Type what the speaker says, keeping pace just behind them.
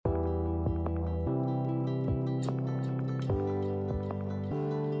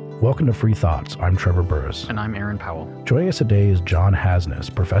Welcome to Free Thoughts. I'm Trevor Burrus. And I'm Aaron Powell. Joining us today is John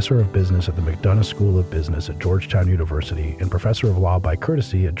Hasnas, Professor of Business at the McDonough School of Business at Georgetown University and Professor of Law by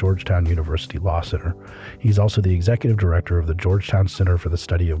courtesy at Georgetown University Law Center. He's also the Executive Director of the Georgetown Center for the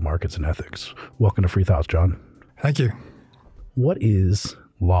Study of Markets and Ethics. Welcome to Free Thoughts, John. Thank you. What is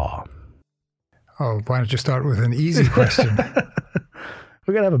law? Oh, why don't you start with an easy question?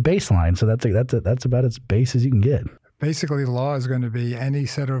 We're going to have a baseline, so that's about as base as you can get. Basically, law is going to be any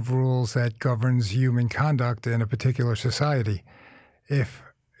set of rules that governs human conduct in a particular society. If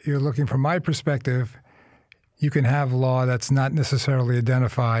you're looking from my perspective, you can have law that's not necessarily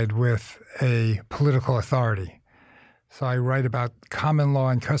identified with a political authority. So I write about common law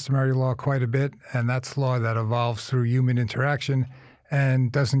and customary law quite a bit, and that's law that evolves through human interaction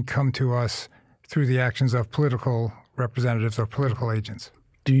and doesn't come to us through the actions of political representatives or political agents.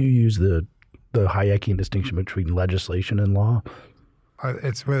 Do you use the Hayekian distinction between legislation and law?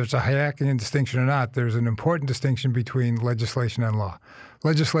 Whether it's a Hayekian distinction or not, there's an important distinction between legislation and law.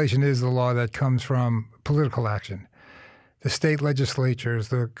 Legislation is the law that comes from political action. The state legislatures,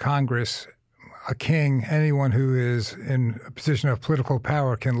 the Congress, a king, anyone who is in a position of political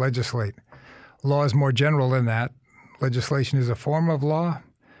power can legislate. Law is more general than that. Legislation is a form of law,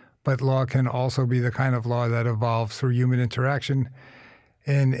 but law can also be the kind of law that evolves through human interaction.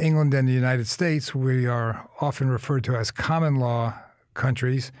 In England and the United States, we are often referred to as common law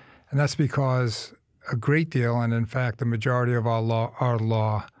countries, and that's because a great deal, and in fact the majority of our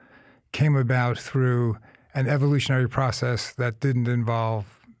law came about through an evolutionary process that didn't involve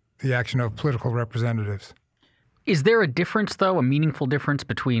the action of political representatives. Is there a difference, though, a meaningful difference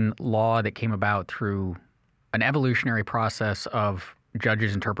between law that came about through an evolutionary process of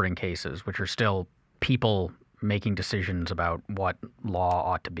judges interpreting cases, which are still people making decisions about what law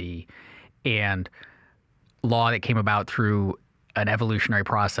ought to be, and law that came about through an evolutionary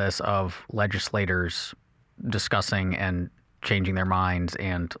process of legislators discussing and changing their minds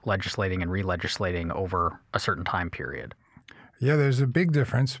and legislating and re-legislating over a certain time period? Yeah, there's a big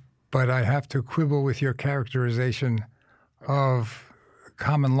difference, but I have to quibble with your characterization of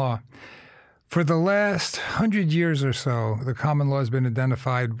common law. For the last 100 years or so, the common law has been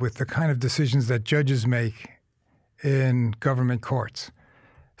identified with the kind of decisions that judges make in government courts.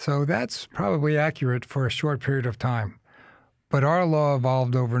 So that's probably accurate for a short period of time. But our law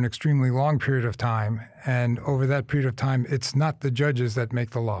evolved over an extremely long period of time, and over that period of time, it's not the judges that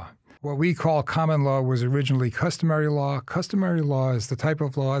make the law. What we call common law was originally customary law. Customary law is the type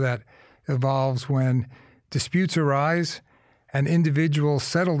of law that evolves when disputes arise and individuals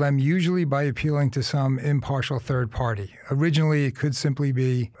settle them, usually by appealing to some impartial third party. Originally, it could simply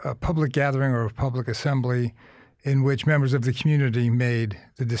be a public gathering or a public assembly in which members of the community made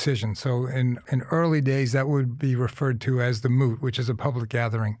the decision. So in early days, that would be referred to as the moot, which is a public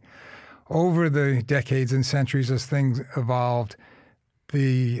gathering. Over the decades and centuries, as things evolved,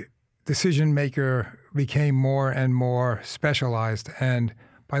 the decision maker became more and more specialized. And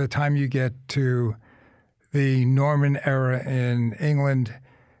by the time you get to the Norman era in England,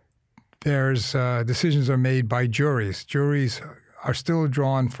 there's decisions are made by juries. Juries are still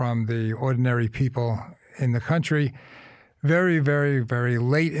drawn from the ordinary people in the country. Very, very, very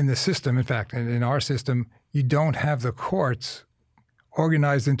late in the system. In fact, in our system, you don't have the courts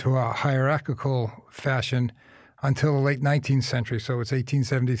organized into a hierarchical fashion until the late 19th century. So it's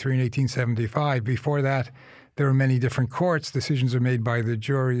 1873 and 1875. Before that, there are many different courts. Decisions are made by the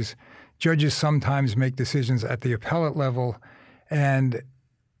juries. Judges sometimes make decisions at the appellate level. And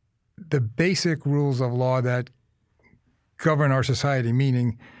the basic rules of law that govern our society,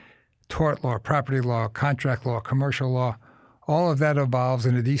 meaning tort law, property law, contract law, commercial law, all of that evolves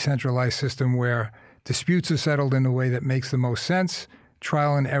in a decentralized system where disputes are settled in a way that makes the most sense.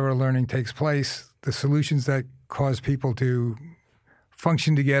 Trial and error learning takes place. The solutions that cause people to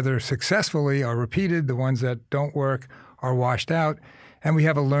function together successfully are repeated. The ones that don't work are washed out. And we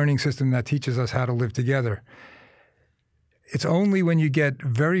have a learning system that teaches us how to live together. It's only when you get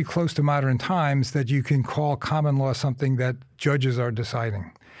very close to modern times that you can call common law something that judges are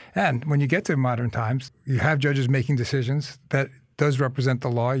deciding. And when you get to modern times, you have judges making decisions that does represent the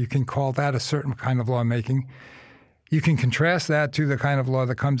law. You can call that a certain kind of lawmaking. You can contrast that to the kind of law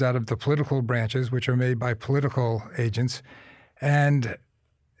that comes out of the political branches, which are made by political agents. And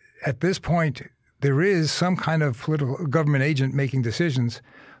at this point, there is some kind of political government agent making decisions.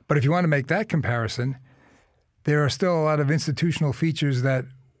 But if you want to make that comparison, there are still a lot of institutional features that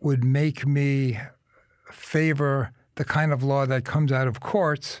would make me favor the kind of law that comes out of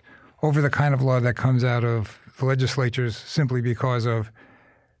courts over the kind of law that comes out of the legislatures, simply because of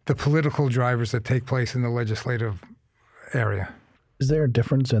the political drivers that take place in the legislative area. Is there a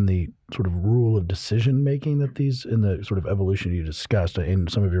difference in the sort of rule of decision making that in the sort of evolution you discussed? In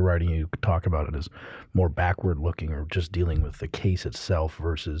some of your writing, you talk about it as more backward looking or just dealing with the case itself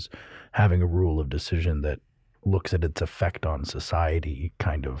versus having a rule of decision that looks at its effect on society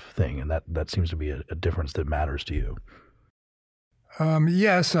kind of thing. And that seems to be a difference that matters to you.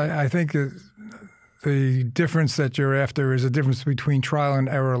 Yes, I think the difference that you're after is a difference between trial and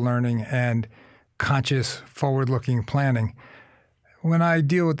error learning and conscious forward-looking planning. When I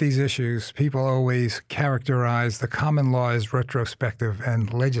deal with these issues, people always characterize the common law as retrospective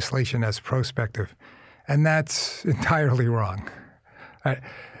and legislation as prospective, and that's entirely wrong.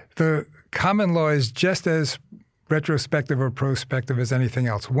 The common law is just as retrospective or prospective as anything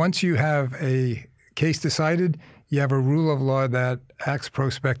else. Once you have a case decided, you have a rule of law that acts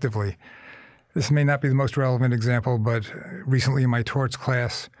prospectively. This may not be the most relevant example, but recently in my torts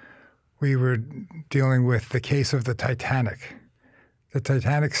class, we were dealing with the case of the Titanic. The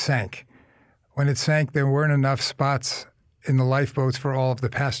Titanic sank. When it sank, there weren't enough spots in the lifeboats for all of the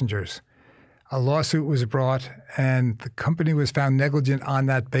passengers. A lawsuit was brought, and the company was found negligent on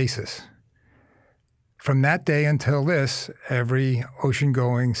that basis. From that day until this, every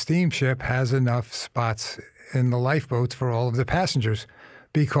ocean-going steamship has enough spots in the lifeboats for all of the passengers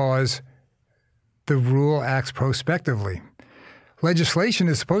because the rule acts prospectively. Legislation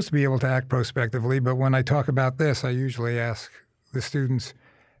is supposed to be able to act prospectively, but when I talk about this, I usually ask the students,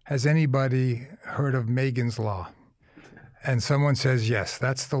 has anybody heard of Megan's Law? And someone says, yes,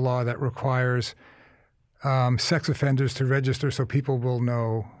 that's the law that requires sex offenders to register so people will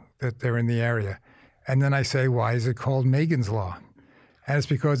know that they're in the area. And then I say, why is it called Megan's Law? And it's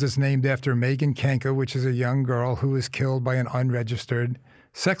because it's named after Megan Kenka, which is a young girl who was killed by an unregistered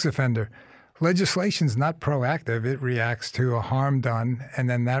sex offender. Legislation's not proactive. It reacts to a harm done, and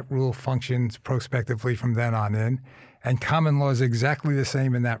then that rule functions prospectively from then on in. And common law is exactly the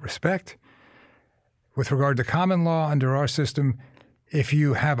same in that respect. With regard to common law, under our system, if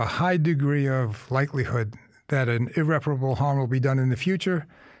you have a high degree of likelihood that an irreparable harm will be done in the future,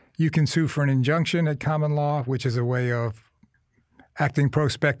 you can sue for an injunction at common law, which is a way of acting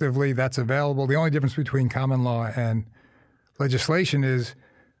prospectively. That's available. The only difference between common law and legislation is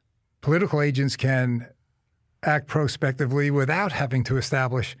political agents can act prospectively without having to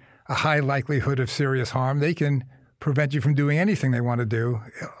establish a high likelihood of serious harm. They can prevent you from doing anything they want to do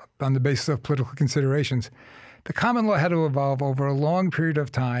on the basis of political considerations. The common law had to evolve over a long period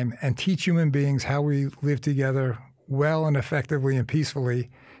of time and teach human beings how we live together well and effectively and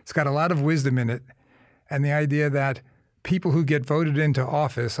peacefully. It's got a lot of wisdom in it. And the idea that people who get voted into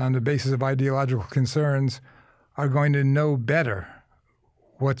office on the basis of ideological concerns are going to know better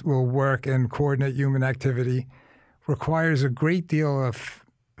what will work and coordinate human activity requires a great deal of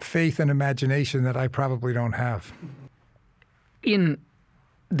faith and imagination that I probably don't have. In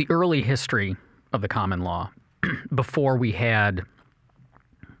the early history of the common law, before we had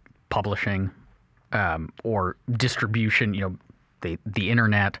publishing or distribution, the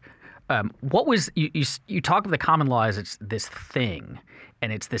internet, what was you talk of the common law as it's this thing,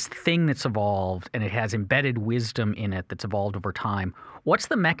 and it's this thing that's evolved, and it has embedded wisdom in it that's evolved over time. What's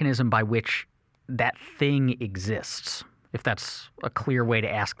the mechanism by which that thing exists? If that's a clear way to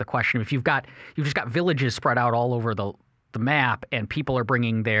ask the question. If you've just got villages spread out all over the map, and people are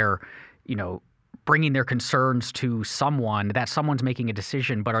bringing their concerns to someone, that someone's making a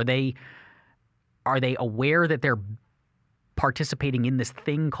decision, but are they aware that they're participating in this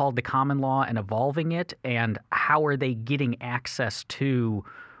thing called the common law and evolving it? And how are they getting access to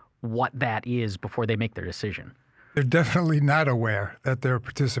what that is before they make their decision? They're definitely not aware that they're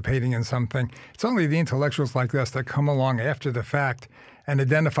participating in something. It's only the intellectuals like us that come along after the fact and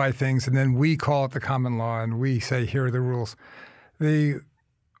identify things, and then we call it the common law and we say, here are the rules. The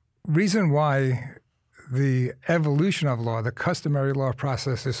reason why the evolution of law, the customary law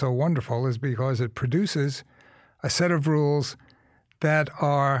process, is so wonderful is because it produces a set of rules that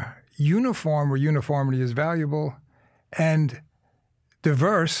are uniform where uniformity is valuable and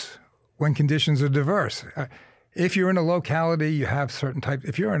diverse when conditions are diverse. If you're in a locality, you have certain types.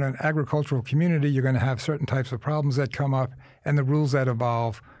 If you're in an agricultural community, you're going to have certain types of problems that come up, and the rules that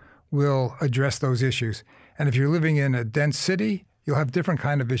evolve will address those issues. And if you're living in a dense city, you'll have different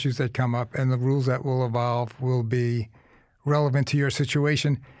kind of issues that come up, and the rules that will evolve will be relevant to your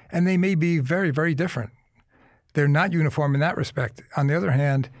situation, and they may be very, very different. They're not uniform in that respect. On the other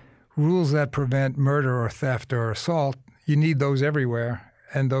hand, rules that prevent murder or theft or assault, you need those everywhere,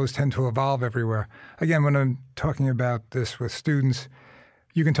 and those tend to evolve everywhere. Again, when I'm talking about this with students,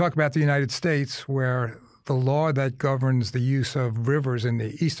 you can talk about the United States, where the law that governs the use of rivers in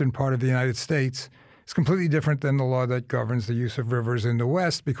the eastern part of the United States It's completely different than the law that governs the use of rivers in the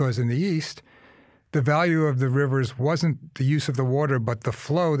West, because in the East, the value of the rivers wasn't the use of the water, but the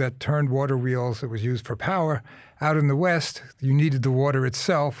flow that turned water wheels that was used for power. Out in the West, you needed the water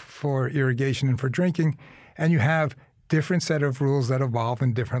itself for irrigation and for drinking, and you have different set of rules that evolve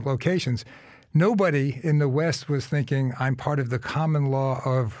in different locations. Nobody in the West was thinking, I'm part of the common law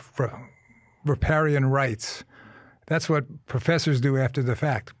of riparian rights. That's what professors do after the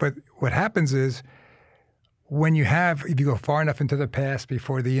fact. But what happens is, if you go far enough into the past,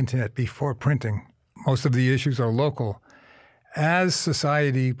 before the internet, before printing, most of the issues are local. As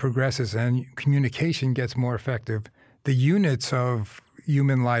society progresses and communication gets more effective, the units of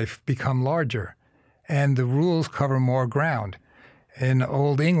human life become larger, and the rules cover more ground. In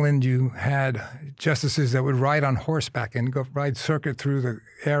Old England, you had justices that would ride on horseback and ride circuit through the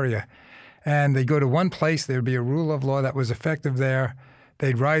area. And they'd go to one place, there'd be a rule of law that was effective there.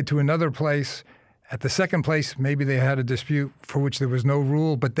 They'd ride to another place. At the second place, maybe they had a dispute for which there was no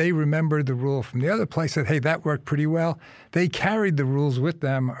rule, but they remembered the rule from the other place, said, hey, that worked pretty well. They carried the rules with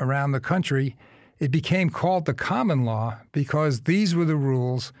them around the country. It became called the common law because these were the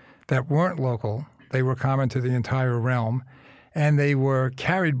rules that weren't local. They were common to the entire realm, and they were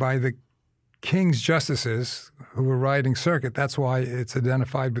carried by the king's justices who were riding circuit. That's why it's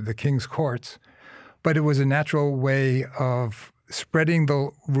identified with the king's courts. But it was a natural way of spreading the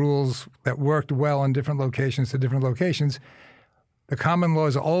rules that worked well in different locations to different locations. The common law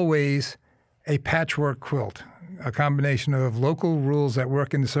is always a patchwork quilt, a combination of local rules that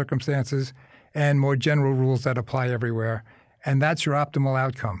work in the circumstances and more general rules that apply everywhere. And that's your optimal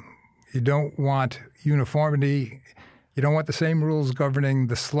outcome. You don't want uniformity. You don't want the same rules governing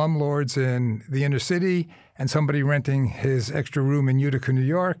the slumlords in the inner city and somebody renting his extra room in Utica, New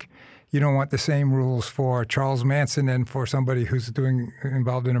York. You don't want the same rules for Charles Manson and for somebody who's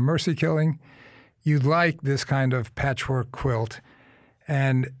involved in a mercy killing. You'd like this kind of patchwork quilt.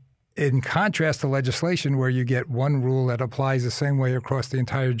 And in contrast to legislation where you get one rule that applies the same way across the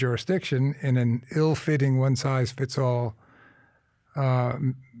entire jurisdiction in an ill-fitting one-size-fits-all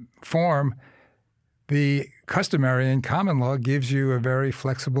form, the customary and common law gives you a very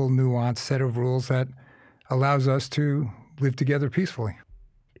flexible, nuanced set of rules that allows us to live together peacefully.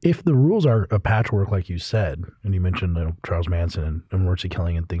 If the rules are a patchwork, like you said, and you mentioned Charles Manson and mercy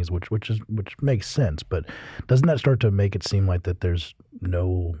killing and things, which makes sense, but doesn't that start to make it seem like that there's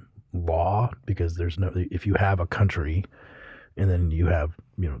no law? Because if you have a country, and then you have,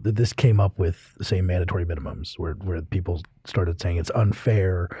 this came up with the same mandatory minimums where people started saying it's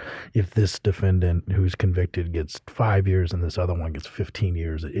unfair if this defendant who's convicted gets 5 years and this other one gets 15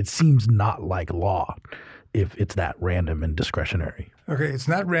 years. It seems not like law if it's that random and discretionary. Okay, it's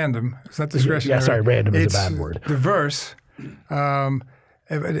not random. It's not discretionary. Yeah, sorry, random is a bad word. It's diverse. It's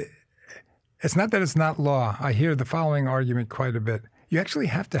not that it's not law. I hear the following argument quite a bit. You actually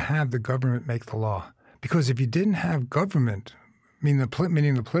have to have the government make the law. Because if you didn't have government, meaning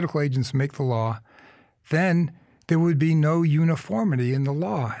the political agents make the law, then there would be no uniformity in the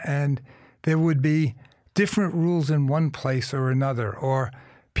law. And there would be different rules in one place or another, or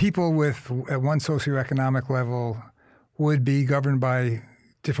people at one socioeconomic level would be governed by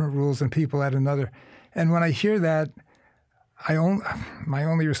different rules than people at another. And when I hear that, my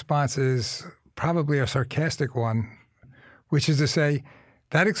only response is probably a sarcastic one, which is to say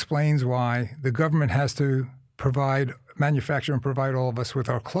that explains why the government has to manufacture and provide all of us with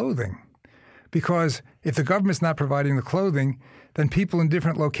our clothing. Because if the government's not providing the clothing, then people in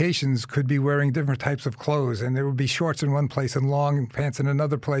different locations could be wearing different types of clothes, and there would be shorts in one place and long pants in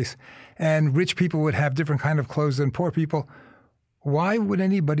another place, and rich people would have different kind of clothes than poor people. Why would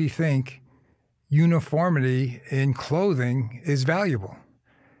anybody think uniformity in clothing is valuable?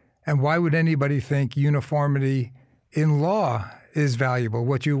 And why would anybody think uniformity in law is valuable?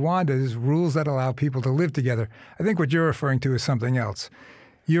 What you want is rules that allow people to live together. I think what you're referring to is something else.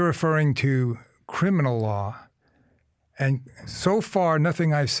 You're referring to criminal law. And so far,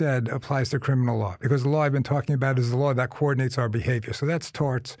 nothing I've said applies to criminal law, because the law I've been talking about is the law that coordinates our behavior. So that's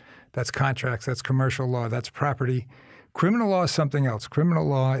torts, that's contracts, that's commercial law, that's property. Criminal law is something else. Criminal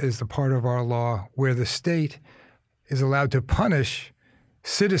law is the part of our law where the state is allowed to punish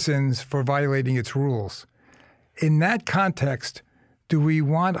citizens for violating its rules. In that context, do we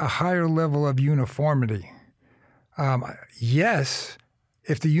want a higher level of uniformity? Yes,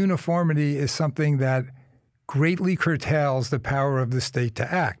 if the uniformity is something that greatly curtails the power of the state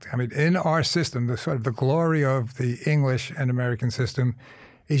to act. I mean, in our system, the glory of the English and American system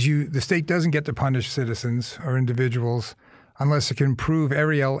is the state doesn't get to punish citizens or individuals unless it can prove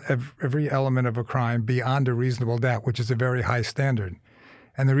every element of a crime beyond a reasonable doubt, which is a very high standard.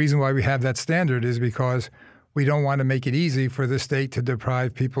 And the reason why we have that standard is because we don't want to make it easy for the state to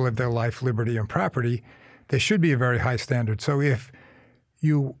deprive people of their life, liberty, and property. There should be a very high standard. So if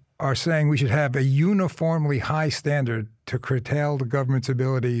you are saying we should have a uniformly high standard to curtail the government's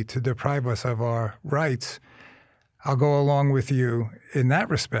ability to deprive us of our rights, I'll go along with you in that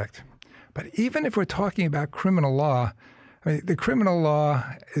respect. But even if we're talking about criminal law, I mean, the criminal law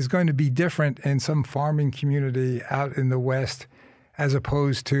is going to be different in some farming community out in the West as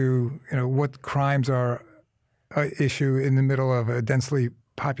opposed to, what crimes are an issue in the middle of a densely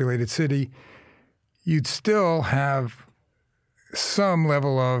populated city. You'd still have some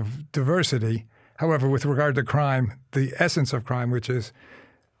level of diversity. However, with regard to crime, the essence of crime, which is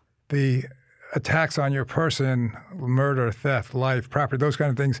the attacks on your person, murder, theft, life, property, those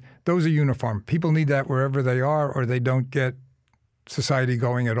kind of things, those are uniform. People need that wherever they are, or they don't get society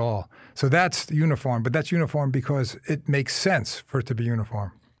going at all. So that's uniform, but that's uniform because it makes sense for it to be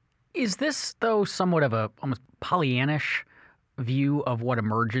uniform. Is this, though, somewhat of a almost Pollyannish view of what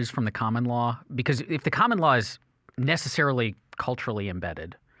emerges from the common law? Because if the common law is necessarily culturally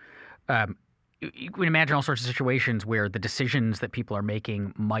embedded, you can imagine all sorts of situations where the decisions that people are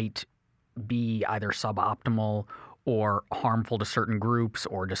making might be either suboptimal or harmful to certain groups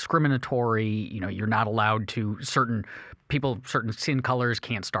or discriminatory. You're not allowed to certain skin colors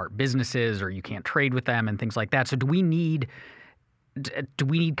can't start businesses or you can't trade with them and things like that. So do we need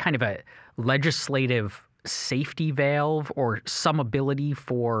kind of a legislative safety valve or some ability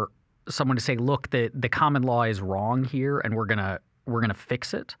for someone to say, look, the common law is wrong here and we're gonna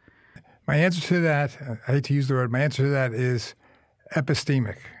fix it? My answer to that, I hate to use the word, my answer to that is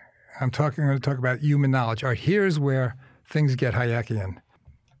epistemic. I'm going to talk about human knowledge. Here's where things get Hayekian.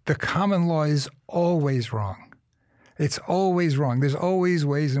 The common law is always wrong. It's always wrong. There's always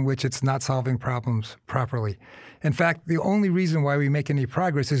ways in which it's not solving problems properly. In fact, the only reason why we make any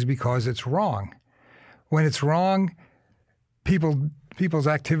progress is because it's wrong. When it's wrong, people's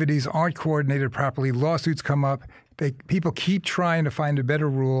activities aren't coordinated properly. Lawsuits come up. People keep trying to find a better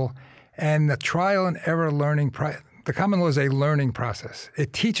rule. And the trial and error learning the common law is a learning process.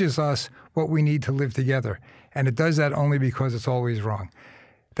 It teaches us what we need to live together, and it does that only because it's always wrong.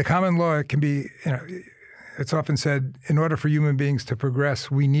 The common law can be, it's often said, in order for human beings to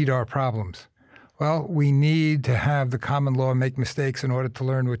progress, we need our problems. Well, we need to have the common law make mistakes in order to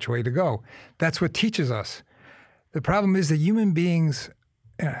learn which way to go. That's what teaches us. The problem is that human beings,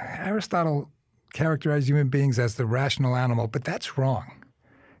 Aristotle characterized human beings as the rational animal, but that's wrong.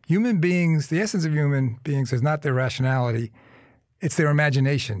 Human beings, the essence of human beings is not their rationality, it's their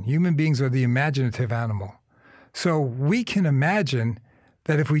imagination. Human beings are the imaginative animal. So we can imagine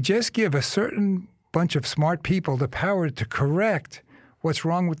that if we just give a certain bunch of smart people the power to correct what's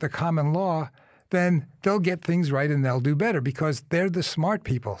wrong with the common law, then they'll get things right and they'll do better because they're the smart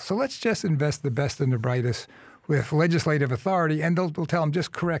people. So let's just invest the best and the brightest with legislative authority, and they'll tell them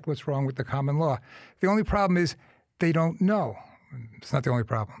just correct what's wrong with the common law. The only problem is they don't know. It's not the only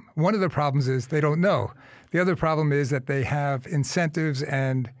problem. One of the problems is they don't know. The other problem is that they have incentives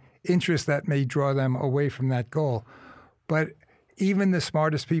and interests that may draw them away from that goal. But even the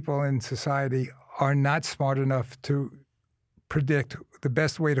smartest people in society are not smart enough to predict the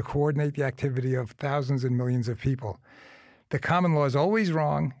best way to coordinate the activity of thousands and millions of people. The common law is always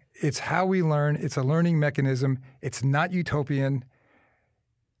wrong. It's how we learn. It's a learning mechanism. It's not utopian.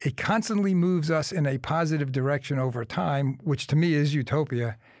 It constantly moves us in a positive direction over time, which to me is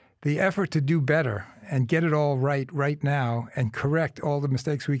utopia. The effort to do better and get it all right now and correct all the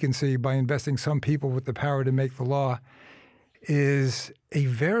mistakes we can see by investing some people with the power to make the law is a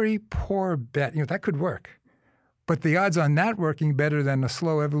very poor bet. That could work. But the odds on that working better than a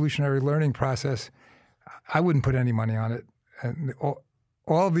slow evolutionary learning process, I wouldn't put any money on it. And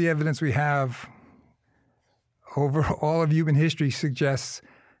all of the evidence we have over all of human history suggests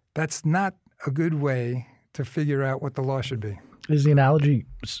that's not a good way to figure out what the law should be. Is the analogy,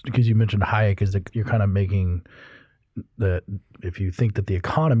 because you mentioned Hayek, is that you're kind of making if you think that the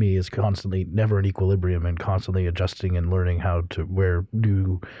economy is constantly never in equilibrium and constantly adjusting and learning where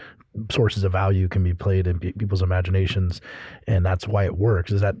new sources of value can be played in people's imaginations, and that's why it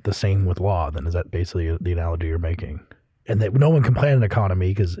works. Is that the same with law? Then is that basically the analogy you're making? And that no one can plan an economy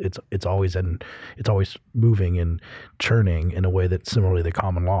because it's always moving and churning in a way that similarly the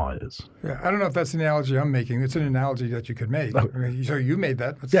common law is. Yeah, I don't know if that's the analogy I'm making. It's an analogy that you could make. Oh. I mean, so you made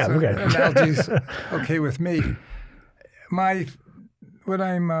that. Yeah, okay. Analogy's okay with me. What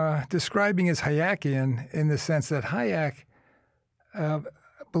I'm describing is Hayekian in the sense that Hayek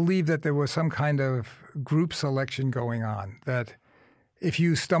believed that there was some kind of group selection going on, that if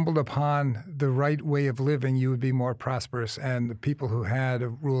you stumbled upon the right way of living, you would be more prosperous. And the people who had a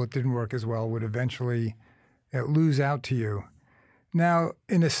rule that didn't work as well would eventually lose out to you. Now,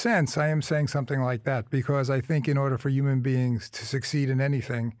 in a sense, I am saying something like that because I think in order for human beings to succeed in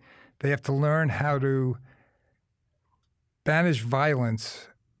anything, they have to learn how to banish violence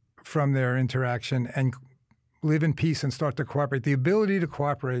from their interaction and live in peace and start to cooperate. The ability to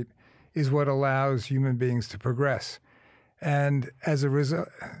cooperate is what allows human beings to progress. And as a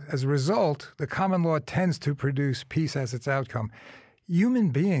result, the common law tends to produce peace as its outcome. Human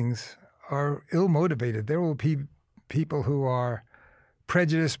beings are ill-motivated. There will be people who are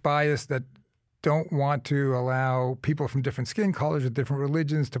prejudiced, biased, that don't want to allow people from different skin colors or different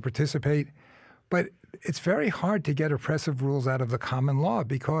religions to participate. But it's very hard to get oppressive rules out of the common law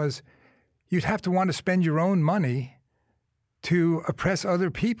because you'd have to want to spend your own money to oppress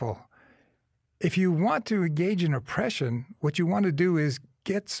other people. If you want to engage in oppression, what you want to do is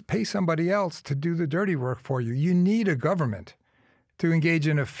pay somebody else to do the dirty work for you. You need a government to engage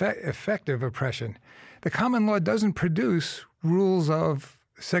in effective oppression. The common law doesn't produce rules of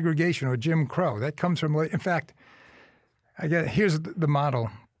segregation or Jim Crow. That comes from, in fact, here's the model.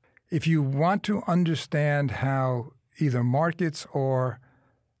 If you want to understand how either markets or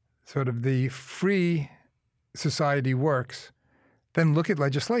sort of the free society works, then look at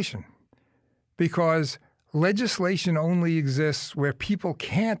legislation. Because legislation only exists where people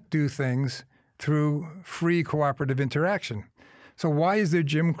can't do things through free cooperative interaction. So why is there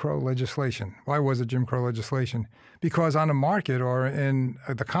Jim Crow legislation? Why was it Jim Crow legislation? Because on a market or in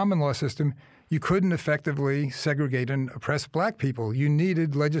the common law system, you couldn't effectively segregate and oppress black people. You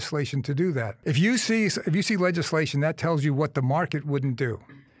needed legislation to do that. If you see legislation, that tells you what the market wouldn't do.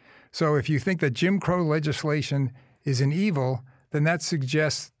 So if you think that Jim Crow legislation is an evil, then that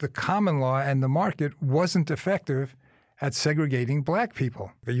suggests the common law and the market wasn't effective at segregating black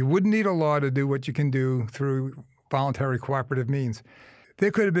people. You wouldn't need a law to do what you can do through voluntary cooperative means.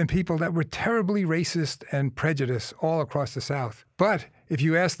 There could have been people that were terribly racist and prejudiced all across the South. But if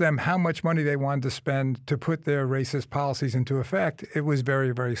you asked them how much money they wanted to spend to put their racist policies into effect, it was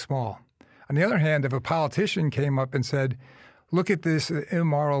very, very small. On the other hand, if a politician came up and said, look at this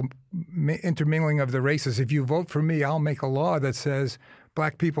immoral intermingling of the races. If you vote for me, I'll make a law that says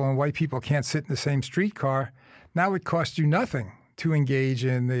black people and white people can't sit in the same streetcar. Now it costs you nothing to engage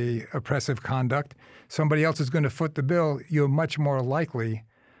in the oppressive conduct. Somebody else is going to foot the bill. You're much more likely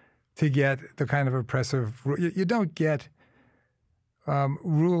to get the kind of oppressive. You don't get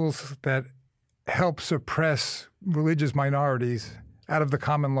rules that help suppress religious minorities out of the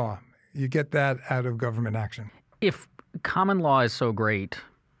common law. You get that out of government action. If common law is so great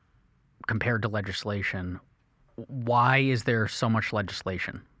compared to legislation, why is there so much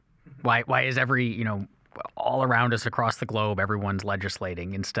legislation? Why is all around us across the globe, everyone's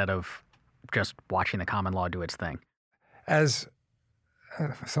legislating instead of just watching the common law do its thing? As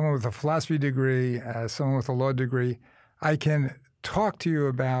someone with a philosophy degree, as someone with a law degree, I can talk to you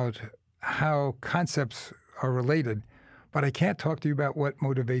about how concepts are related, but I can't talk to you about what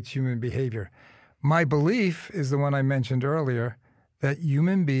motivates human behavior. My belief is the one I mentioned earlier, that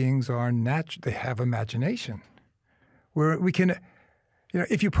human beings are they have imagination. Where we can,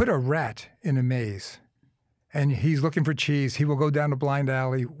 if you put a rat in a maze and he's looking for cheese, he will go down a blind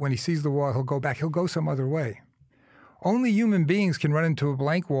alley. When he sees the wall, he'll go back. He'll go some other way. Only human beings can run into a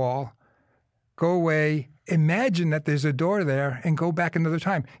blank wall, go away, imagine that there's a door there, and go back another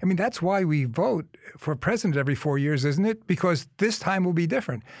time. I mean, that's why we vote for president every 4 years, isn't it? Because this time will be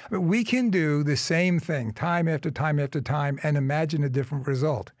different. I mean, we can do the same thing time after time after time and imagine a different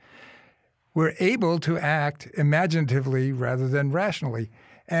result. We're able to act imaginatively rather than rationally.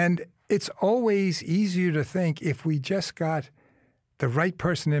 And it's always easier to think if we just got the right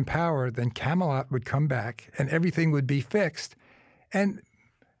person in power, then Camelot would come back and everything would be fixed. And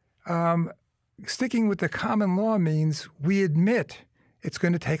sticking with the common law means we admit it's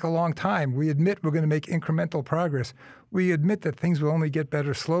going to take a long time. We admit we're going to make incremental progress. We admit that things will only get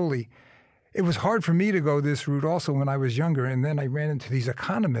better slowly. It was hard for me to go this route also when I was younger, and then I ran into these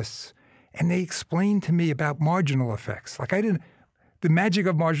economists, and they explained to me about marginal effects. The magic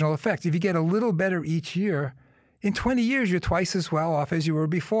of marginal effects. If you get a little better each year, in 20 years, you're twice as well off as you were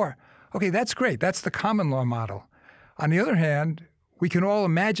before. Okay, that's great. That's the common law model. On the other hand, we can all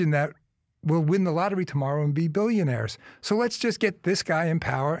imagine that we'll win the lottery tomorrow and be billionaires. So let's just get this guy in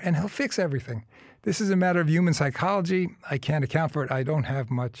power and he'll fix everything. This is a matter of human psychology. I can't account for it. I don't have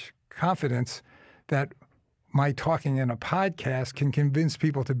much confidence that my talking in a podcast can convince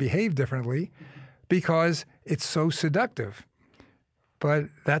people to behave differently because it's so seductive. But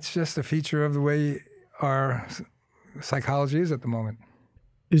that's just a feature of the way our psychology is at the moment.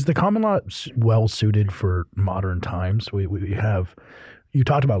 Is the common law well suited for modern times? We have, you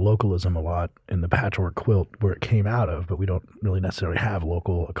talked about localism a lot in the patchwork quilt where it came out of, but we don't really necessarily have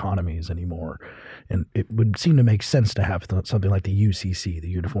local economies anymore. And it would seem to make sense to have something like the UCC, the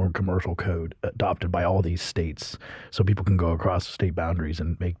Uniform Commercial Code, adopted by all these states so people can go across state boundaries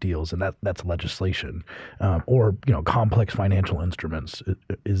and make deals. And that's legislation. Or, complex financial instruments.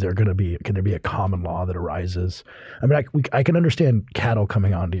 Can there be a common law that arises? I mean, I can understand cattle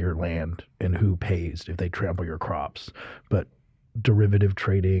coming onto your land and who pays if they trample your crops, but derivative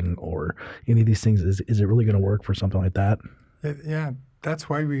trading or any of these things, is it really going to work for something like that? Yeah, that's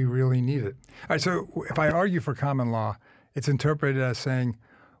why we really need it. All right, so if I argue for common law, it's interpreted as saying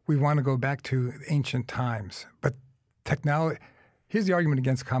we want to go back to ancient times. But here's the argument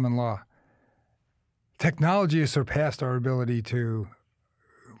against common law. Technology has surpassed our ability to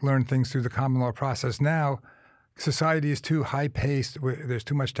learn things through the common law process. Now, society is too high-paced. There's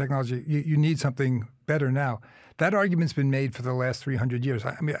too much technology. You need something better now. That argument's been made for the last 300 years.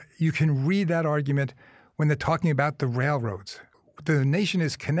 I mean, you can read that argument when they're talking about the railroads. The nation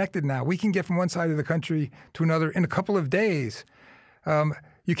is connected now. We can get from one side of the country to another in a couple of days.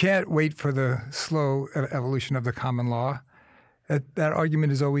 You can't wait for the slow evolution of the common law. That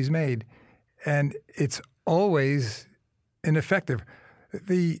argument is always made, and it's always ineffective.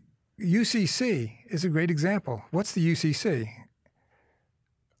 The UCC is a great example. What's the UCC?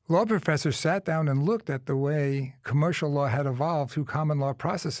 Law professors sat down and looked at the way commercial law had evolved through common law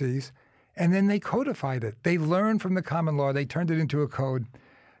processes, and then they codified it. They learned from the common law. They turned it into a code.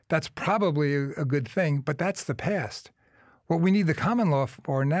 That's probably a good thing, but that's the past. What we need the common law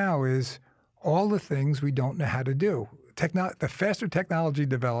for now is all the things we don't know how to do. The faster technology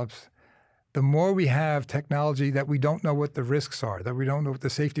develops, the more we have technology that we don't know what the risks are, that we don't know what the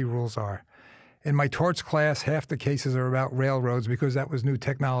safety rules are. In my torts class, half the cases are about railroads because that was new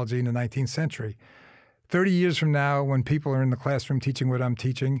technology in the 19th century. 30 years from now, when people are in the classroom teaching what I'm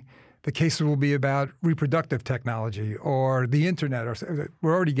teaching, the cases will be about reproductive technology or the internet.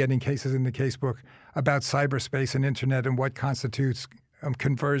 We're already getting cases in the casebook about cyberspace and internet and what constitutes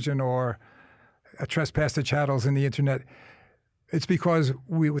conversion or a trespass to chattels in the internet. It's because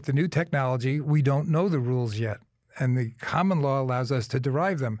with the new technology, we don't know the rules yet, and the common law allows us to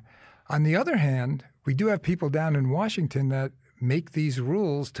derive them. On the other hand, we do have people down in Washington that make these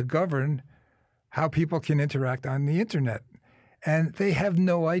rules to govern how people can interact on the internet, and they have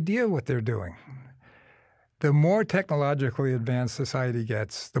no idea what they're doing. The more technologically advanced society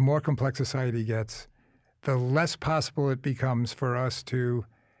gets, the more complex society gets, the less possible it becomes for us to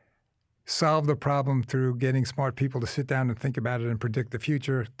solve the problem through getting smart people to sit down and think about it and predict the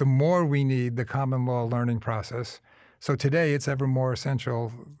future. The more we need the common law learning process. So today it's ever more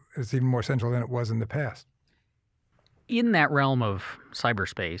essential. It's even more essential than it was in the past. In that realm of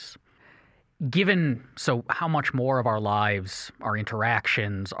cyberspace, given how much more of our lives, our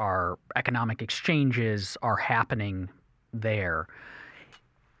interactions, our economic exchanges are happening there,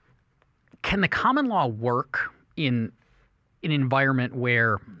 can the common law work in an environment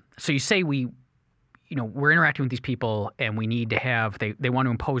where, so you say we're interacting with these people and we need to have, they want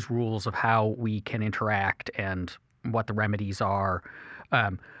to impose rules of how we can interact and what the remedies are.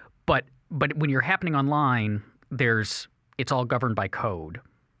 But when you're happening online, it's all governed by code,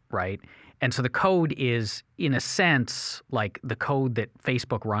 right? And so the code is, in a sense, like the code that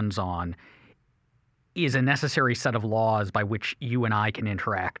Facebook runs on is a necessary set of laws by which you and I can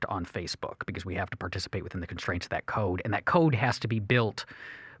interact on Facebook because we have to participate within the constraints of that code. And that code has to be built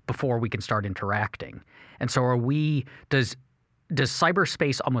before we can start interacting. And so does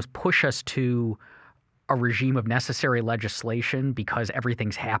cyberspace almost push us to a regime of necessary legislation because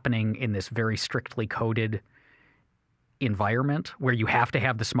everything's happening in this very strictly coded environment where you have to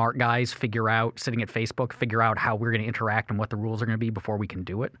have the smart guys sitting at Facebook, figure out how we're going to interact and what the rules are going to be before we can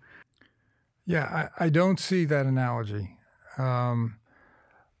do it? Yeah, I don't see that analogy. I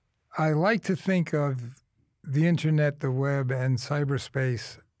like to think of the internet, the web, and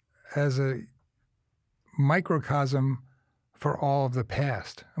cyberspace as a microcosm for all of the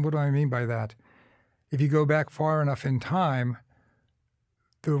past. And what do I mean by that? If you go back far enough in time,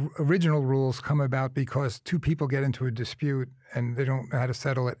 the original rules come about because two people get into a dispute and they don't know how to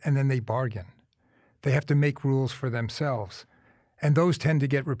settle it, and then they bargain. They have to make rules for themselves. And those tend to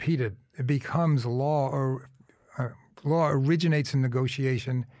get repeated. It becomes law, or law originates in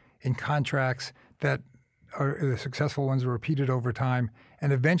negotiation, in contracts that are the successful ones are repeated over time,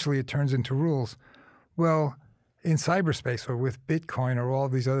 and eventually it turns into rules. Well, in cyberspace or with Bitcoin or all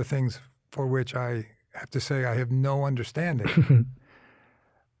these other things for which I have to say I have no understanding,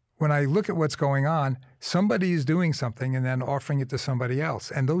 when I look at what's going on, somebody is doing something and then offering it to somebody else.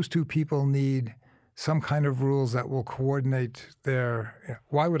 And those two people need some kind of rules that will coordinate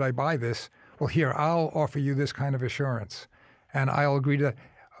why would I buy this? Well, here, I'll offer you this kind of assurance. And I'll agree to that.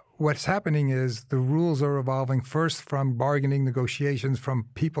 What's happening is the rules are evolving first from bargaining negotiations, from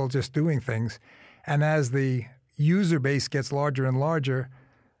people just doing things. And as the user base gets larger and larger,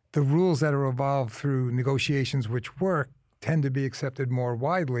 the rules that are evolved through negotiations which work tend to be accepted more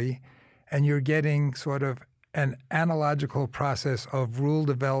widely, and you're getting sort of an analogical process of rule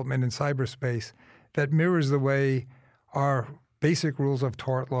development in cyberspace that mirrors the way our basic rules of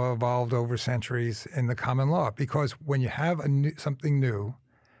tort law evolved over centuries in the common law. Because when you have something new,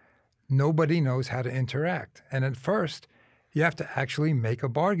 nobody knows how to interact. And at first, you have to actually make a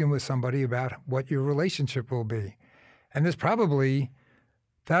bargain with somebody about what your relationship will be. And there's probably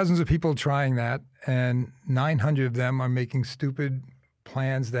thousands of people trying that, and 900 of them are making stupid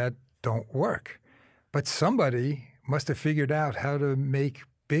plans that don't work. But somebody must have figured out how to make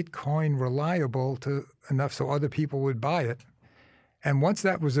Bitcoin reliable enough so other people would buy it. And once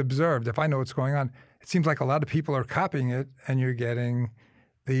that was observed, if I know what's going on, it seems like a lot of people are copying it, and you're getting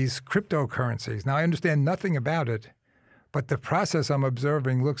these cryptocurrencies. Now, I understand nothing about it, but the process I'm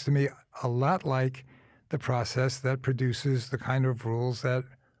observing looks to me a lot like the process that produces the kind of rules that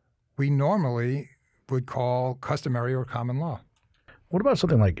we normally would call customary or common law. What about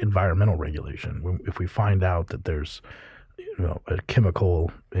something like environmental regulation? If we find out that there's a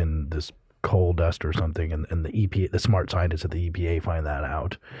chemical in this coal dust or something, and the EPA, the smart scientists at the EPA find that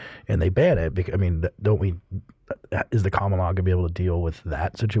out, and they ban it, is the common law going to be able to deal with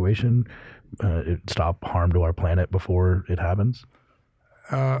that situation, stop harm to our planet before it happens?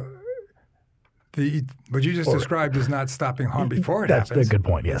 What you just described is not stopping harm before it happens. That's a good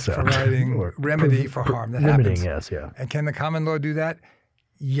point, yes. It's providing remedy for harm that happens. Yes, yeah. And can the common law do that?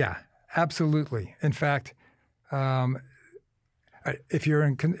 Yeah, absolutely. In fact, if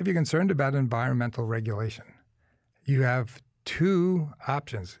you're concerned about environmental regulation, you have two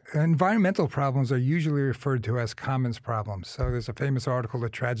options. Environmental problems are usually referred to as commons problems. So there's a famous article, The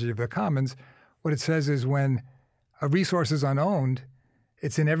Tragedy of the Commons. What it says is when a resource is unowned,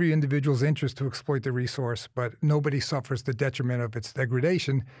 it's in every individual's interest to exploit the resource, but nobody suffers the detriment of its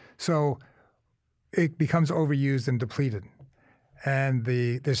degradation. So it becomes overused and depleted. And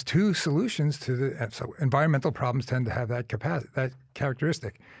there's two solutions to so environmental problems tend to have that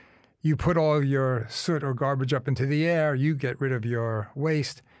characteristic. You put all your soot or garbage up into the air, you get rid of your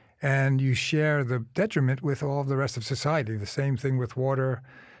waste, and you share the detriment with all of the rest of society. The same thing with water.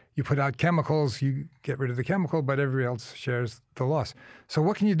 You put out chemicals, you get rid of the chemical, but everybody else shares the loss. So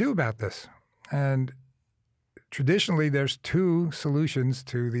what can you do about this? And traditionally, there's two solutions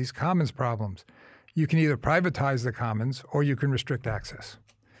to these commons problems. You can either privatize the commons or you can restrict access.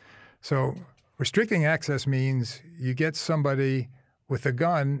 So restricting access means you get somebody with a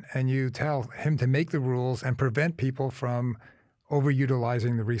gun and you tell him to make the rules and prevent people from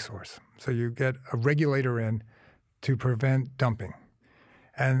overutilizing the resource. So you get a regulator in to prevent dumping.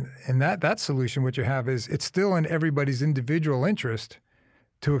 And in that solution, what you have is it's still in everybody's individual interest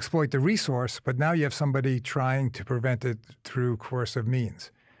to exploit the resource, but now you have somebody trying to prevent it through coercive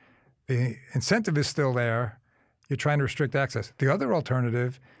means. The incentive is still there. You're trying to restrict access. The other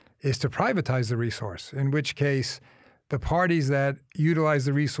alternative is to privatize the resource, in which case the parties that utilize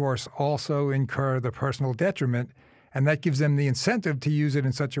the resource also incur the personal detriment, and that gives them the incentive to use it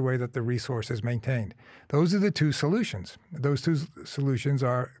in such a way that the resource is maintained. Those are the two solutions. Those two solutions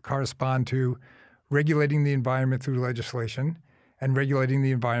correspond to regulating the environment through legislation and regulating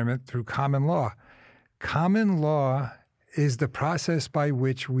the environment through common law. Common law is the process by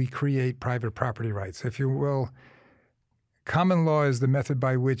which we create private property rights. If you will, common law is the method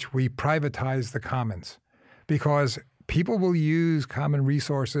by which we privatize the commons, because people will use common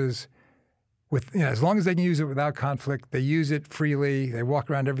resources as long as they can use it without conflict. They use it freely. They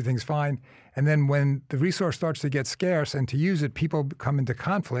walk around, everything's fine. And then when the resource starts to get scarce and to use it, people come into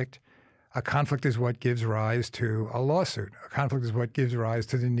conflict. A conflict is what gives rise to a lawsuit. A conflict is what gives rise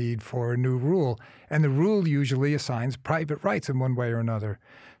to the need for a new rule. And the rule usually assigns private rights in one way or another.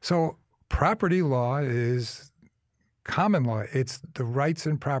 So property law is common law. It's the rights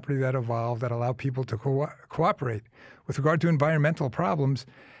and property that evolve that allow people to cooperate. With regard to environmental problems,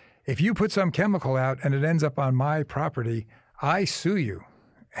 if you put some chemical out and it ends up on my property, I sue you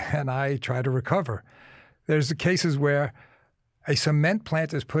and I try to recover. There's cases where a cement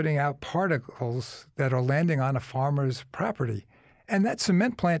plant is putting out particles that are landing on a farmer's property. And that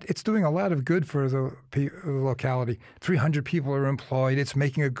cement plant, it's doing a lot of good for the locality. 300 people are employed. It's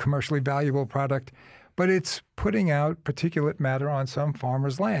making a commercially valuable product. but it's putting out particulate matter on some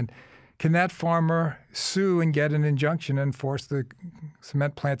farmer's land. Can that farmer sue and get an injunction and force the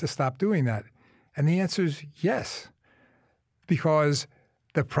cement plant to stop doing that? And the answer is yes, because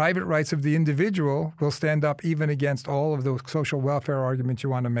the private rights of the individual will stand up even against all of those social welfare arguments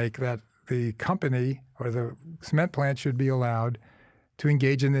you want to make that the company or the cement plant should be allowed to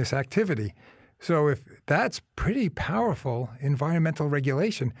engage in this activity. So if that's pretty powerful environmental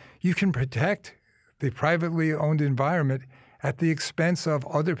regulation, you can protect the privately owned environment at the expense of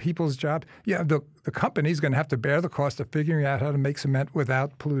other people's jobs. Yeah, the company's going to have to bear the cost of figuring out how to make cement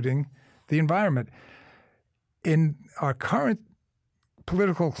without polluting the environment. In our current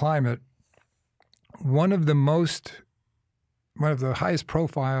political climate, one of the highest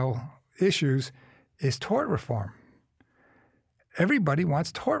profile issues is tort reform. Everybody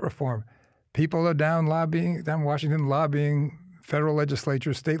wants tort reform. People are down Washington lobbying federal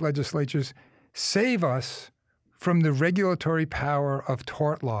legislatures, state legislatures, save us from the regulatory power of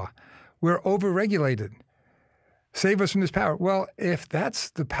tort law. We're overregulated. Save us from this power. Well, if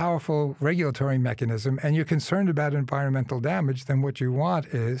that's the powerful regulatory mechanism and you're concerned about environmental damage, then what you want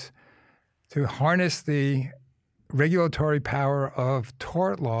is to harness the regulatory power of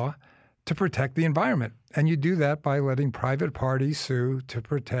tort law to protect the environment. And you do that by letting private parties sue to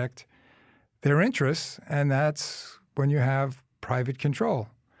protect their interests, and that's when you have private control.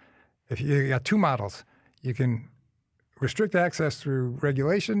 If you got two models, you can restrict access through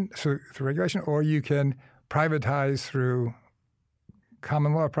regulation, or you can privatize through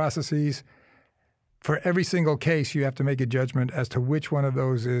common law processes. For every single case, you have to make a judgment as to which one of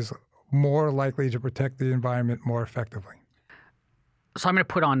those is more likely to protect the environment more effectively. So I'm going to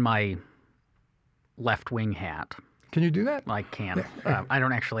put on my left-wing hat. Can you do that? I can. Yeah. I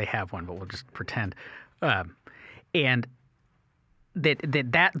don't actually have one, but we'll just pretend. And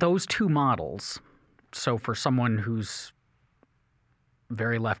those two models, so for someone who's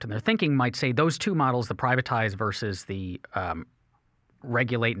very left in their thinking might say those two models, the privatize versus the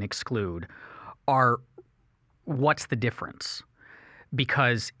regulate and exclude, are what's the difference?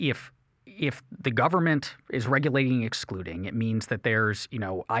 Because if the government is regulating and excluding, it means that there's,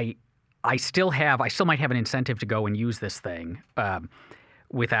 I still might have an incentive to go and use this thing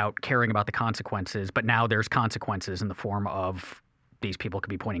without caring about the consequences. But now there's consequences in the form of these people could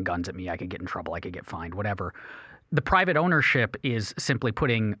be pointing guns at me. I could get in trouble. I could get fined, whatever. The private ownership is simply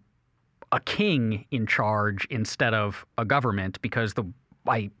putting a king in charge instead of a government, because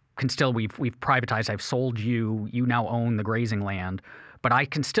we've privatized. I've sold you. You now own the grazing land. But I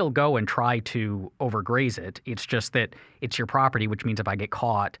can still go and try to overgraze it. It's just that it's your property, which means if I get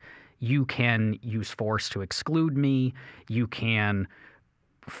caught, you can use force to exclude me. You can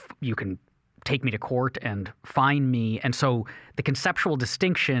take me to court and fine me. And so the conceptual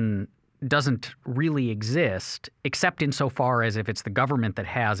distinction doesn't really exist, except insofar as if it's the government that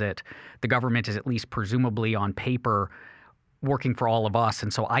has it, the government is at least presumably on paper working for all of us.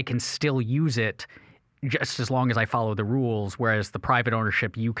 And so I can still use it just as long as I follow the rules, whereas the private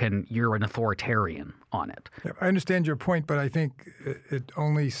ownership, you're an authoritarian on it. Yeah, I understand your point, but I think it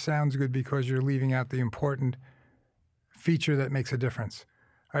only sounds good because you're leaving out the important feature that makes a difference.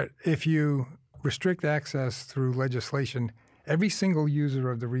 All right, if you restrict access through legislation, every single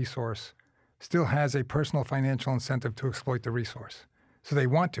user of the resource still has a personal financial incentive to exploit the resource. So they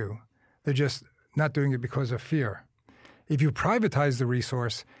want to. They're just not doing it because of fear. If you privatize the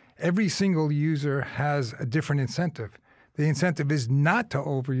resource, every single user has a different incentive. The incentive is not to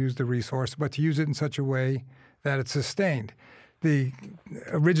overuse the resource, but to use it in such a way that it's sustained. The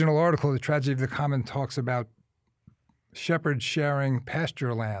original article, The Tragedy of the Common, talks about shepherds sharing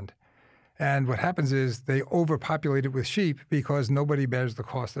pasture land. And what happens is they overpopulate it with sheep because nobody bears the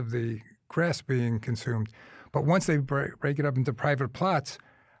cost of the grass being consumed. But once they break it up into private plots,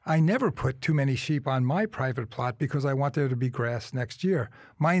 I never put too many sheep on my private plot because I want there to be grass next year.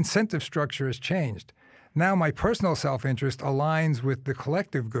 My incentive structure has changed. Now my personal self-interest aligns with the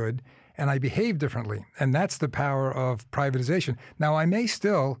collective good, and I behave differently. And that's the power of privatization. Now, I may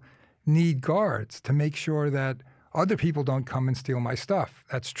still need guards to make sure that other people don't come and steal my stuff.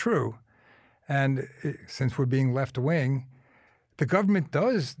 That's true. And since we're being left-wing, the government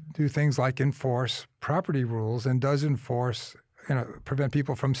does do things like enforce property rules and does enforce prevent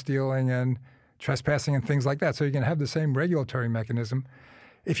people from stealing and trespassing and things like that. So you can have the same regulatory mechanism.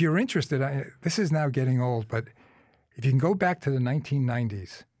 If you're interested, this is now getting old, but if you can go back to the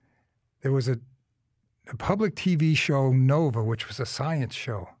 1990s, there was a public TV show, Nova, which was a science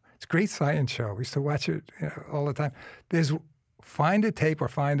show. It's a great science show. We used to watch it all the time. Find a tape or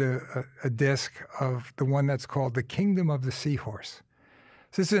find a disc of the one that's called The Kingdom of the Seahorse.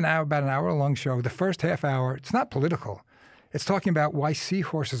 So this is about an hour-long show. The first half hour, it's not political. It's talking about why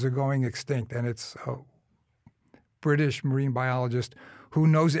seahorses are going extinct, and it's a British marine biologist who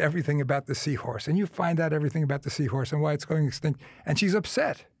knows everything about the seahorse. And you find out everything about the seahorse and why it's going extinct, and she's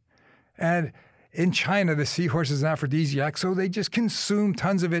upset. And in China, the seahorse is an aphrodisiac, so they just consume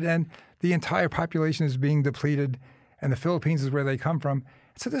tons of it, and the entire population is being depleted, and the Philippines is where they come from.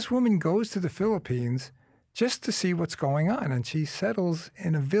 So this woman goes to the Philippines just to see what's going on, and she settles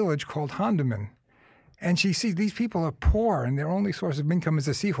in a village called Hondaman. And she sees these people are poor, and their only source of income is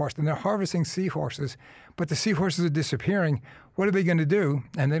a seahorse, and they're harvesting seahorses, but the seahorses are disappearing. What are they going to do?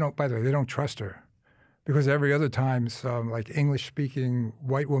 And they don't, by the way, they don't trust her. Because every other time some like English-speaking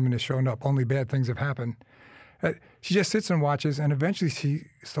white woman has shown up, only bad things have happened. She just sits and watches, and eventually she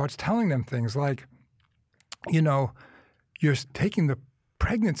starts telling them things like, you know, you're taking the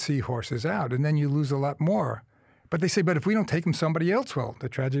pregnant seahorses out, and then you lose a lot more. But they say, but if we don't take them, somebody else will, the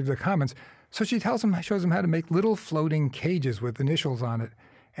tragedy of the commons. So she shows them how to make little floating cages with initials on it.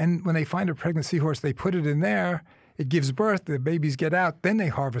 And when they find a pregnant seahorse, they put it in there, it gives birth, the babies get out, then they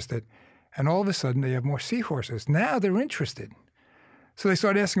harvest it. And all of a sudden, they have more seahorses. Now they're interested. So they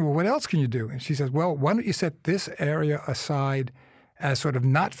start asking, well, what else can you do? And she says, well, why don't you set this area aside as sort of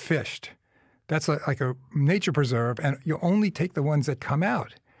not fished? That's like a nature preserve, and you only take the ones that come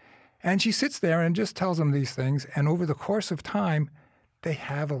out. And she sits there and just tells them these things, and over the course of time, they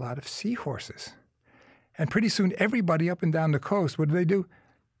have a lot of seahorses. And pretty soon, everybody up and down the coast, what do?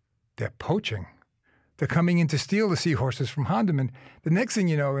 They're poaching. They're coming in to steal the seahorses from Hondaman. The next thing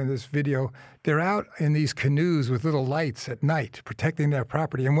you know in this video, they're out in these canoes with little lights at night, protecting their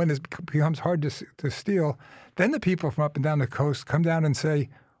property. And when it becomes hard to steal, then the people from up and down the coast come down and say,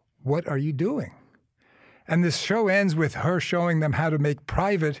 what are you doing? And this show ends with her showing them how to make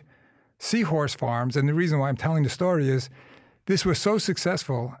private seahorse farms. And the reason why I'm telling the story is this was so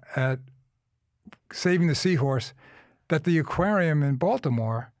successful at saving the seahorse that the aquarium in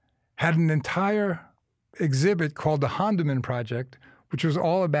Baltimore had an entire exhibit called the Hondaman Project, which was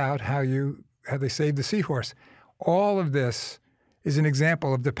all about how they saved the seahorse. All of this is an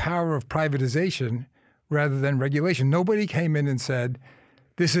example of the power of privatization rather than regulation. Nobody came in and said,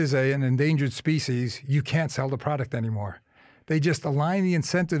 this is an endangered species, you can't sell the product anymore. They just aligned the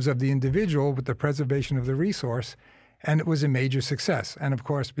incentives of the individual with the preservation of the resource, and it was a major success. And of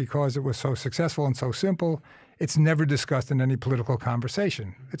course, because it was so successful and so simple, it's never discussed in any political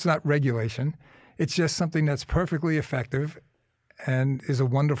conversation. It's not regulation. It's just something that's perfectly effective and is a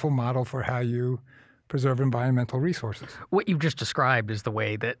wonderful model for how you preserve environmental resources. What you've just described is the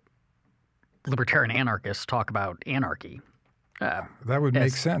way that libertarian anarchists talk about anarchy. That would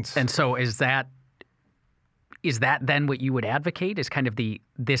make sense. And so is that then what you would advocate, is kind of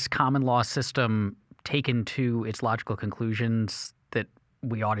this common law system taken to its logical conclusions, that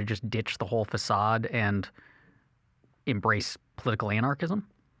we ought to just ditch the whole facade and embrace political anarchism?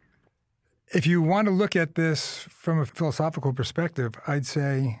 If you want to look at this from a philosophical perspective, I'd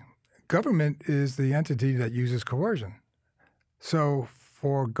say government is the entity that uses coercion. So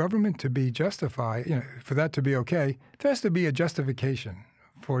for government to be justified, for that to be okay, there has to be a justification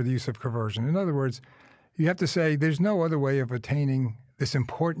for the use of coercion. In other words, you have to say there's no other way of attaining this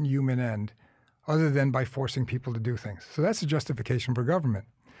important human end other than by forcing people to do things. So that's a justification for government.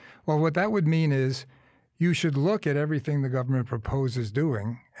 Well, what that would mean is you should look at everything the government proposes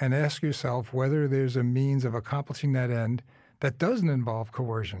doing and ask yourself whether there's a means of accomplishing that end that doesn't involve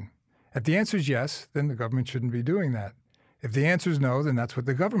coercion. If the answer is yes, then the government shouldn't be doing that. If the answer is no, then that's what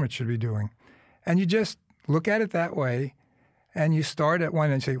the government should be doing. And you just look at it that way, and you start at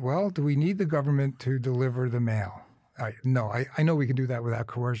one and say, well, do we need the government to deliver the mail? No, I know we can do that without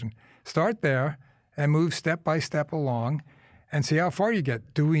coercion. Start there and move step by step along and see how far you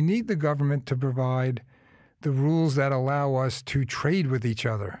get. Do we need the government to provide the rules that allow us to trade with each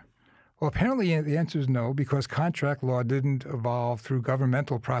other? Well, apparently the answer is no, because contract law didn't evolve through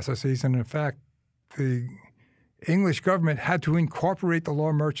governmental processes. And in fact, the English government had to incorporate the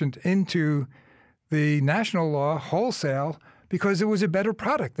law merchant into the national law wholesale because it was a better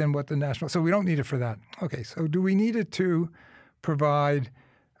product than what the national. So we don't need it for that. Okay, so do we need it to provide?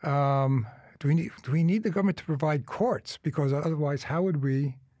 Do we need the government to provide courts? Because otherwise, how would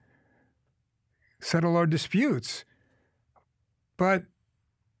we settle our disputes? But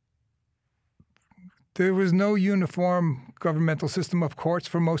there was no uniform governmental system of courts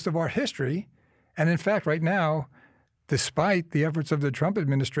for most of our history. And in fact, right now, despite the efforts of the Trump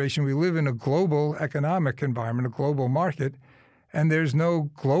administration, we live in a global economic environment, a global market, and there's no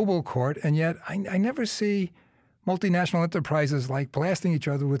global court. And yet I never see multinational enterprises like blasting each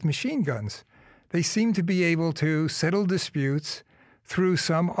other with machine guns. They seem to be able to settle disputes through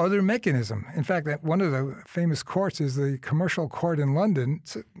some other mechanism. In fact, one of the famous courts is the Commercial Court in London.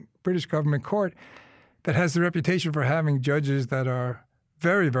 It's a British government court that has the reputation for having judges that are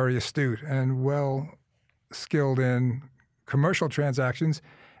very, very astute and well skilled in commercial transactions.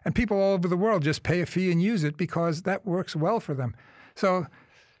 And people all over the world just pay a fee and use it because that works well for them. So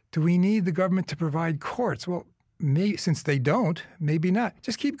do we need the government to provide courts? Well, since they don't, maybe not.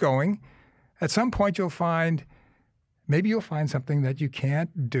 Just keep going. At some point you'll find something that you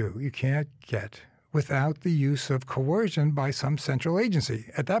can't do, you can't get without the use of coercion by some central agency.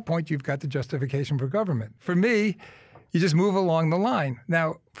 At that point, you've got the justification for government. For me, you just move along the line.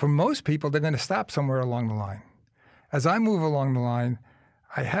 Now, for most people, they're going to stop somewhere along the line. As I move along the line,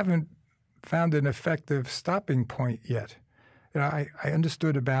 I haven't found an effective stopping point yet. I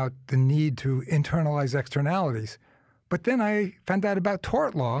understood about the need to internalize externalities, but then I found out about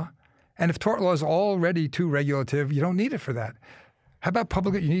tort law, and if tort law is already too regulative, you don't need it for that. How about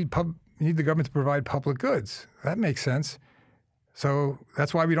public? You need the government to provide public goods. That makes sense. So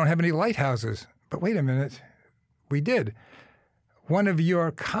that's why we don't have any lighthouses. But wait a minute, we did. One of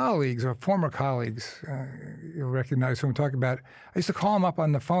your colleagues, or former colleagues, you'll recognize who I'm talking about, I used to call him up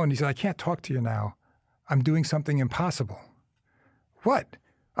on the phone. He said, I can't talk to you now. I'm doing something impossible. What?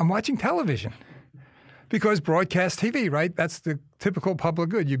 I'm watching television. Because broadcast TV, right? That's the typical public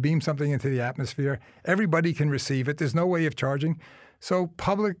good. You beam something into the atmosphere. Everybody can receive it. There's no way of charging. So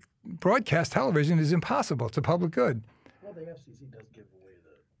public broadcast television is impossible. It's a public good. Well, the FCC does give away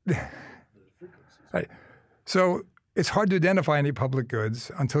the frequencies. Right. So it's hard to identify any public goods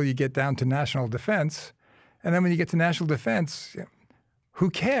until you get down to national defense. And then when you get to national defense,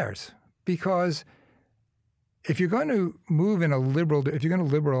 who cares? Because if you're going to if you're going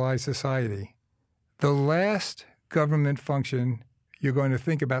to liberalize society, the last government function you're going to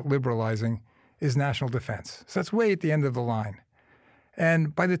think about liberalizing is national defense. So that's way at the end of the line.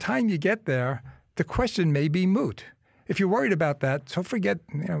 And by the time you get there, the question may be moot. If you're worried about that, so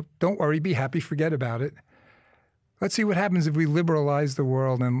don't worry, be happy, forget about it. Let's see what happens if we liberalize the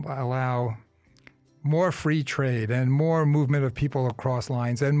world and allow more free trade and more movement of people across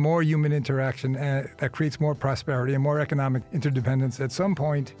lines and more human interaction that creates more prosperity and more economic interdependence. At some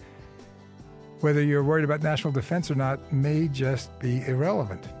point, whether you're worried about national defense or not may just be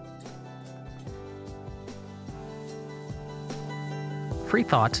irrelevant. Free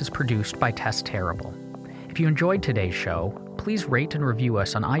Thoughts is produced by Tess Terrible. If you enjoyed today's show, please rate and review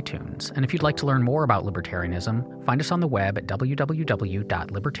us on iTunes. And if you'd like to learn more about libertarianism, find us on the web at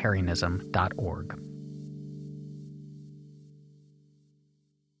www.libertarianism.org.